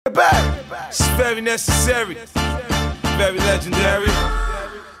It's very necessary, very legendary.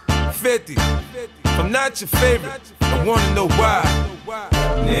 50, if I'm not your favorite, I wanna know why.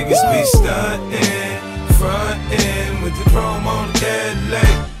 Niggas be stuntin', frontin' with the chrome on the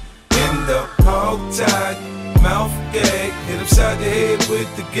Cadillac. In the hog tied, mouth gag, hit upside the head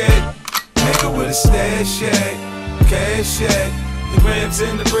with the gate. Nigga with a stash shack, cash shack, the grams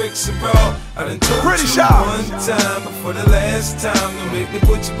and the bricks are raw. I done told Pretty you sharp. one time, but for the last time, don't make me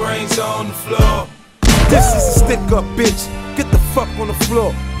put your brains on the floor. This is a stick-up, bitch. Get the fuck on the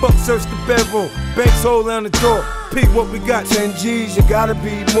floor. Buck search the bedroom. Banks hold down the door. Pete, what we got? 10 G's, you gotta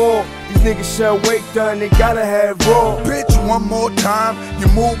be more. These niggas sell weight done, they gotta have raw. Bitch, one more time, you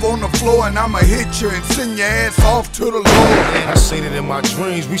move on the floor and I'ma hit you and send your ass off to the Lord. I seen it in my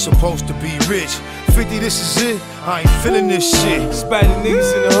dreams, we supposed to be rich. 50, this is it, I ain't feeling this shit. Spotty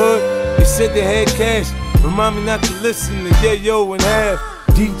niggas in the hood, they said they had cash. Remind me not to listen to Yo and Half.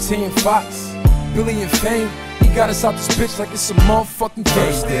 DT and Fox, Billy and Fame. He got us out this bitch like it's a motherfucking game.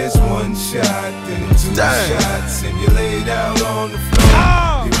 First there's one shot, then two shots, and you laid out on the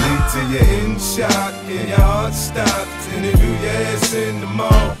floor. You bleed till you're in shock, and your heart stops. Interview your ass in the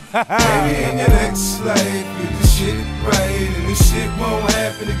mall. Maybe in your next life, you do shit right, and this shit won't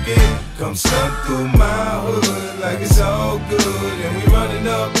happen again. Come stunt through my hood like it's all good, and we running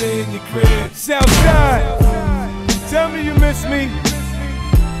up in your crib. Southside, tell me you miss me.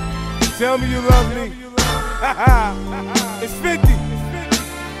 Tell me you love me. It's 50.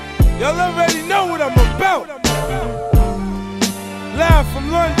 Y'all already know what I'm about. Live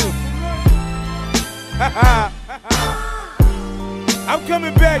from London. I'm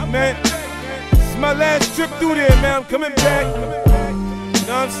coming back, man. This is my last trip through there, man. I'm coming back. You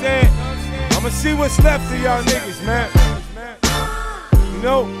know what I'm saying? I'ma see what's left of y'all niggas, man. You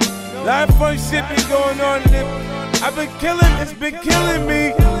know, a lot of fun shit been going on in it. I've been killing, it's been killing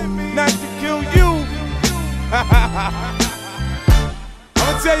me. Not to kill you. I'ma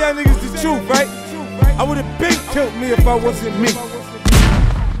tell y'all niggas the truth, right? I would've been killed me if I wasn't me.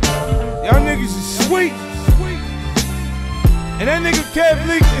 Y'all niggas is sweet. And that nigga Kev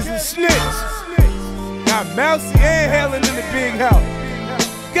Leak is a snitch. Got Mousy and Helen in the big house.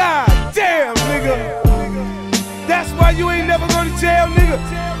 God damn, nigga. That's why you ain't never go to jail, nigga.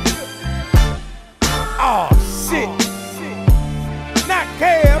 Oh,